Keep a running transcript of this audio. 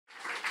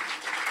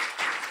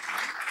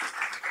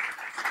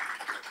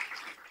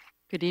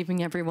Good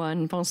evening,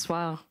 everyone.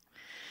 Bonsoir.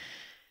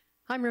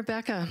 I'm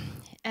Rebecca,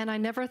 and I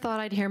never thought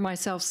I'd hear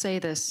myself say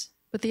this,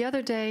 but the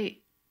other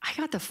day, I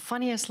got the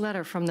funniest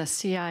letter from the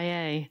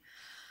CIA.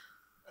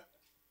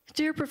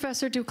 Dear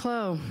Professor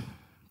Duclos,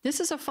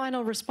 this is a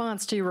final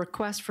response to your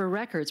request for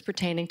records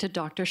pertaining to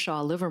Dr.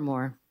 Shaw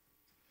Livermore.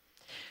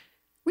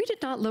 We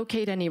did not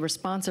locate any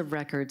responsive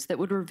records that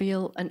would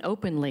reveal an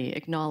openly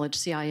acknowledged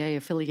CIA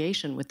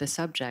affiliation with the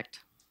subject.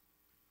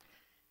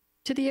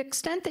 To the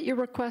extent that your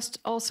request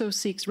also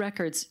seeks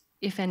records,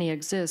 if any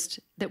exist,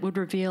 that would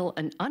reveal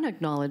an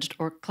unacknowledged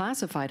or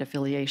classified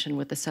affiliation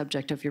with the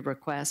subject of your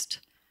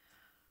request,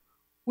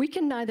 we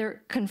can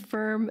neither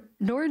confirm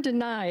nor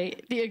deny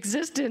the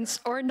existence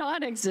or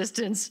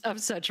non-existence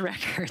of such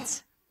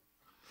records.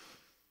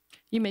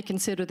 You may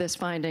consider this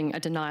finding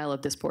a denial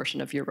of this portion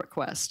of your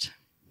request.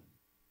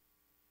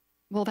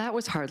 Well, that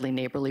was hardly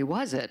neighborly,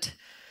 was it?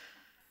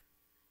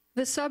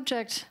 The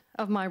subject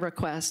of my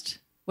request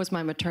was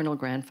my maternal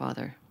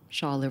grandfather,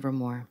 Shaw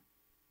Livermore.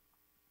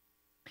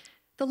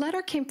 The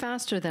letter came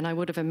faster than I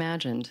would have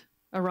imagined,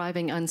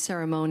 arriving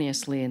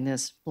unceremoniously in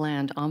this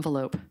bland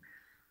envelope.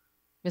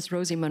 Miss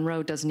Rosie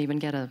Monroe doesn't even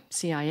get a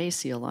CIA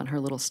seal on her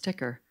little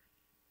sticker.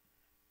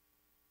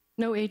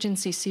 No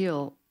agency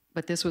seal,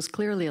 but this was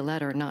clearly a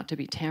letter not to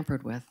be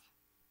tampered with.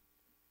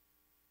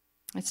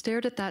 I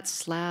stared at that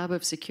slab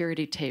of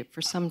security tape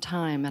for some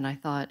time, and I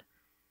thought,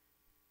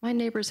 my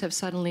neighbors have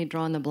suddenly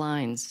drawn the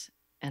blinds,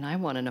 and I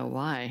want to know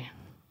why.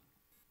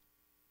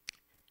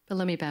 But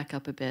let me back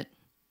up a bit.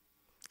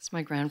 It's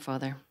my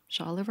grandfather,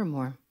 Shaw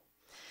Livermore.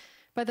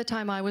 By the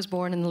time I was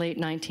born in the late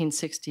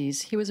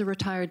 1960s, he was a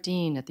retired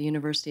dean at the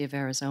University of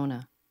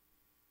Arizona.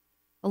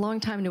 A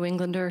longtime New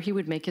Englander, he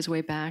would make his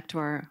way back to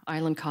our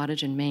island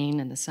cottage in Maine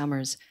in the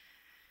summers.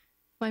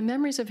 My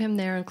memories of him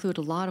there include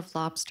a lot of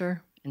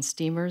lobster and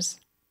steamers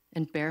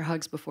and bear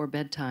hugs before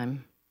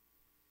bedtime,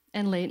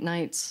 and late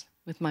nights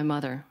with my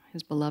mother,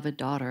 his beloved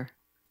daughter.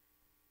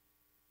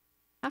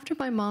 After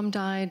my mom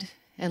died,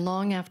 and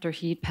long after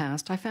he'd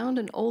passed, I found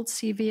an old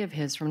CV of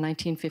his from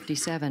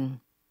 1957.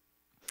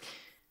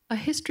 A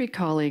history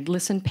colleague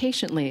listened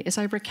patiently as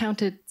I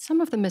recounted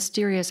some of the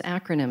mysterious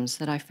acronyms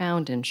that I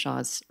found in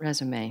Shaw's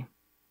resume.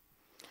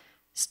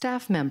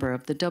 Staff member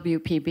of the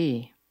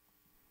WPB,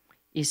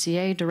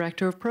 ECA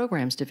Director of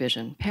Programs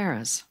Division,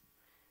 Paris,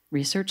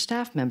 Research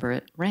Staff Member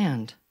at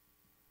RAND,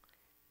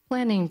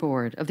 Planning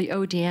Board of the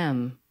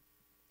ODM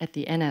at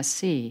the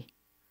NSC,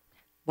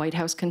 White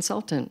House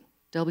Consultant,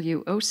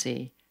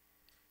 WOC,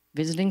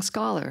 Visiting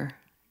Scholar,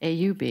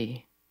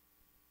 AUB,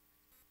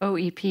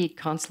 OEP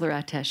Consular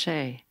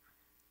Attaché.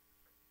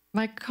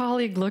 My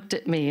colleague looked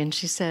at me and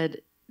she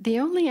said, the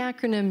only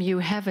acronym you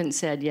haven't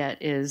said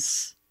yet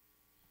is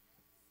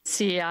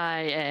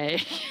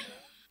CIA.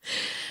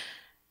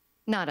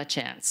 Not a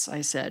chance, I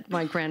said.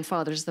 My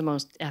grandfather's the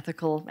most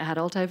ethical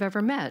adult I've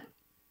ever met.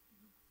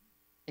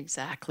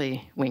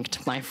 Exactly,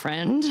 winked my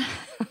friend.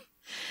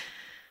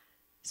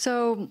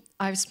 So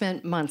I've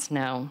spent months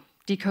now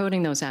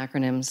decoding those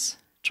acronyms,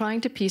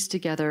 trying to piece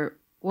together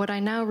what I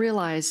now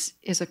realize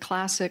is a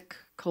classic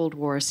Cold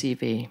War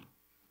CV.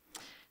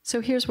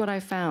 So here's what I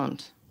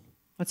found.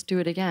 Let's do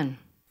it again.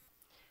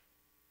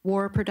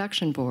 War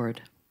Production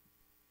Board,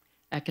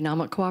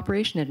 Economic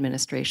Cooperation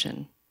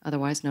Administration,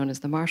 otherwise known as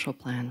the Marshall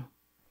Plan,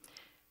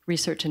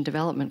 Research and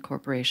Development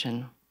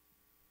Corporation,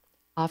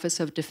 Office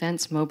of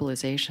Defense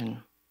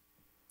Mobilization,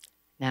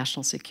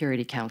 National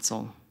Security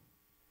Council,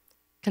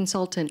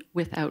 Consultant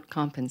Without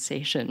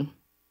Compensation.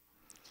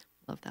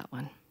 Love that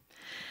one.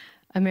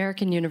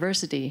 American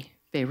University,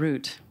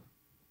 Beirut,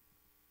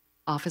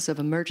 Office of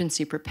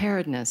Emergency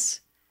Preparedness,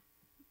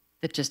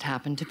 that just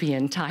happened to be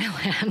in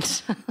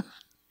Thailand.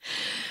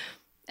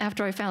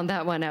 After I found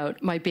that one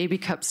out, my baby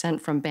cup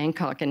sent from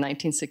Bangkok in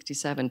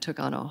 1967 took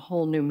on a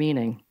whole new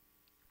meaning.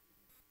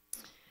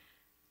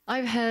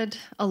 I've had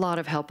a lot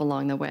of help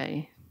along the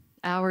way.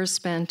 Hours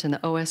spent in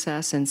the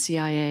OSS and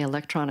CIA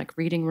electronic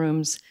reading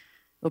rooms,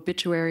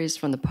 obituaries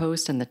from the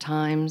Post and the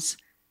Times,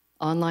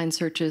 online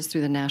searches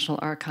through the National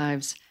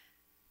Archives,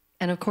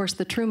 and of course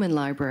the Truman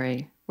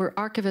Library, where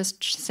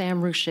archivist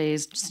Sam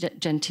Rouché's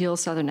genteel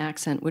Southern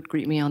accent would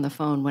greet me on the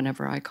phone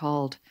whenever I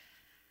called.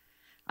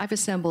 I've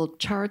assembled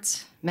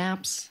charts,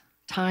 maps,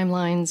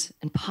 timelines,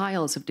 and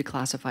piles of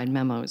declassified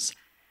memos,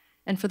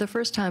 and for the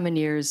first time in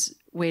years,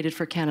 waited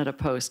for Canada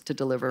Post to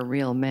deliver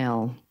real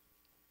mail.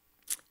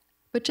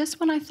 But just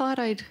when I thought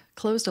I'd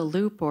closed a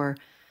loop or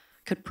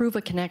could prove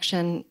a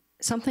connection,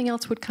 something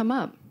else would come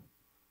up.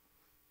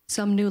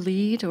 Some new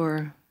lead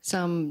or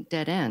some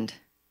dead end.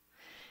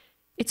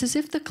 It's as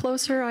if the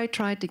closer I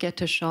tried to get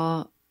to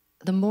Shaw,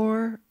 the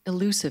more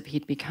elusive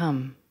he'd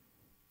become.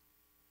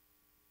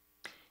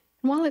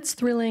 And while it's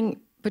thrilling,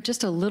 but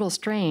just a little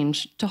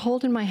strange, to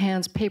hold in my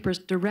hands papers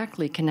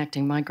directly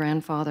connecting my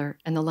grandfather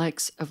and the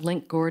likes of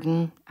Link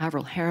Gordon,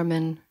 Avril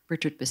Harriman,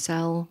 Richard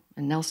Bissell,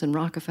 and Nelson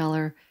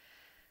Rockefeller,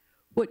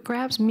 what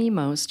grabs me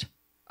most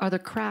are the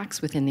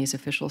cracks within these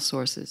official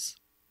sources,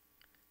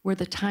 where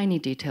the tiny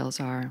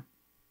details are,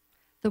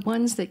 the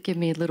ones that give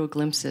me little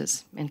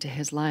glimpses into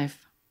his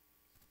life.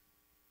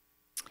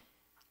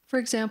 For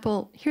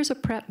example, here's a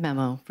prep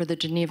memo for the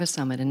Geneva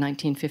Summit in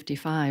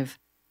 1955.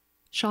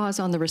 Shaw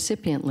is on the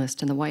recipient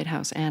list in the White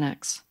House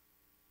annex.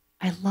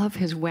 I love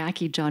his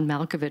wacky John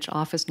Malkovich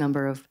office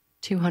number of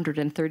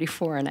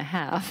 234 and a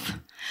half.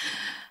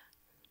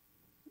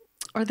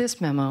 Or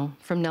this memo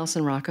from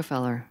Nelson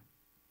Rockefeller.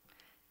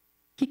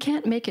 He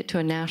can't make it to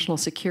a national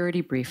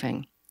security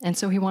briefing, and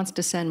so he wants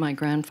to send my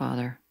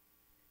grandfather.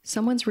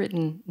 Someone's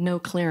written no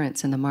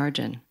clearance in the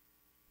margin.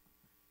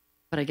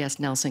 But I guess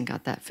Nelson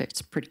got that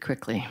fixed pretty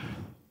quickly.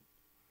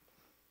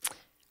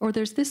 Or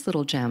there's this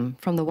little gem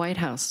from the White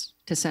House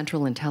to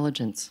Central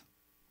Intelligence.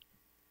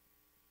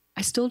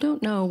 I still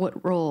don't know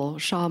what role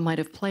Shaw might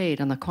have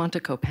played on the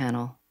Quantico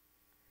panel.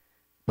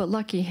 But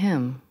lucky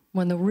him,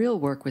 when the real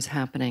work was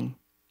happening,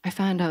 I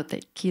found out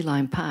that key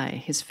lime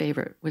pie, his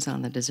favorite, was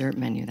on the dessert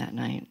menu that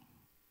night.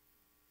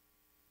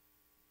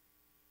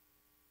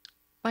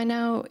 By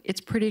now,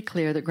 it's pretty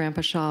clear that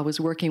Grandpa Shaw was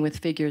working with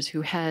figures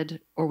who had,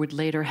 or would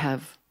later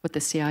have, what the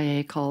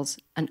CIA calls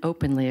an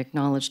openly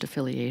acknowledged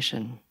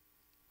affiliation.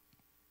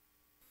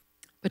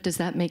 But does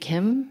that make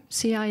him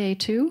CIA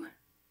too?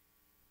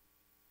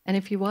 And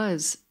if he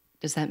was,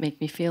 does that make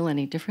me feel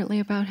any differently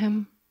about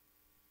him?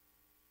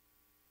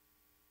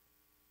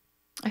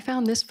 I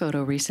found this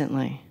photo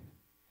recently.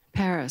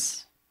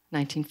 Paris,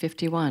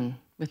 1951,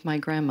 with my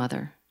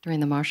grandmother during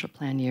the Marshall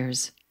Plan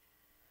years.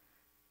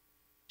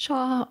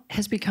 Shaw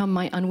has become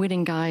my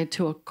unwitting guide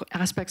to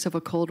aspects of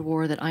a Cold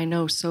War that I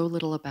know so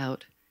little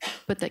about,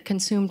 but that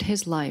consumed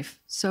his life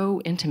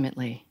so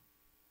intimately.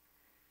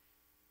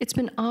 It's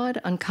been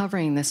odd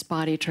uncovering this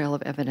spotty trail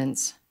of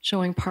evidence,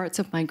 showing parts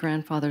of my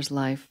grandfather's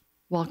life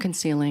while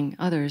concealing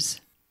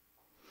others.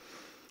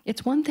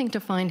 It's one thing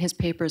to find his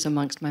papers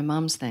amongst my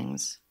mom's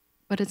things,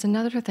 but it's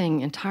another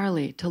thing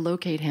entirely to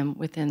locate him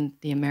within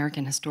the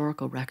American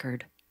historical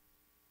record.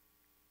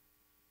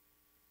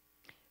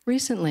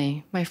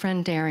 Recently, my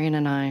friend Darian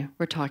and I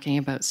were talking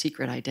about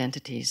secret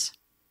identities.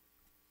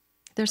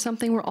 There's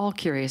something we're all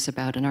curious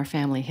about in our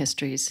family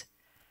histories.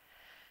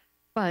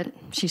 But,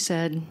 she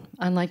said,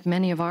 unlike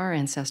many of our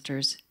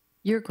ancestors,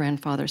 your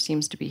grandfather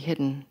seems to be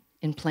hidden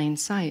in plain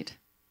sight.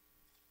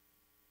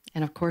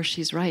 And of course,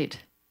 she's right.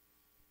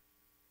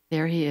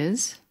 There he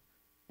is,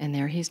 and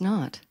there he's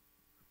not.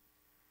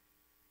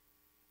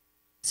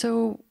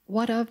 So,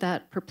 what of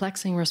that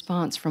perplexing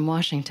response from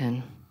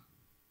Washington?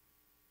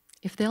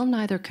 If they'll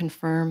neither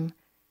confirm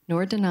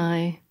nor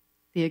deny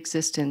the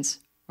existence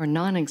or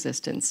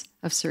non-existence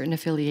of certain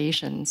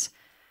affiliations,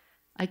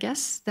 I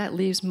guess that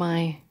leaves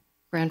my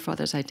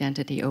grandfather's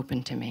identity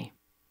open to me.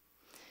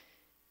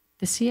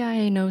 The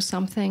CIA knows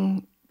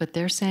something, but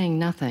they're saying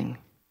nothing.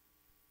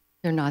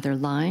 They're neither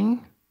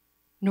lying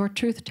nor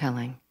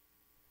truth-telling.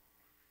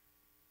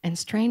 And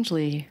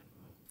strangely,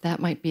 that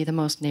might be the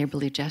most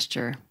neighborly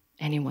gesture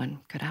anyone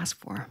could ask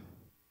for.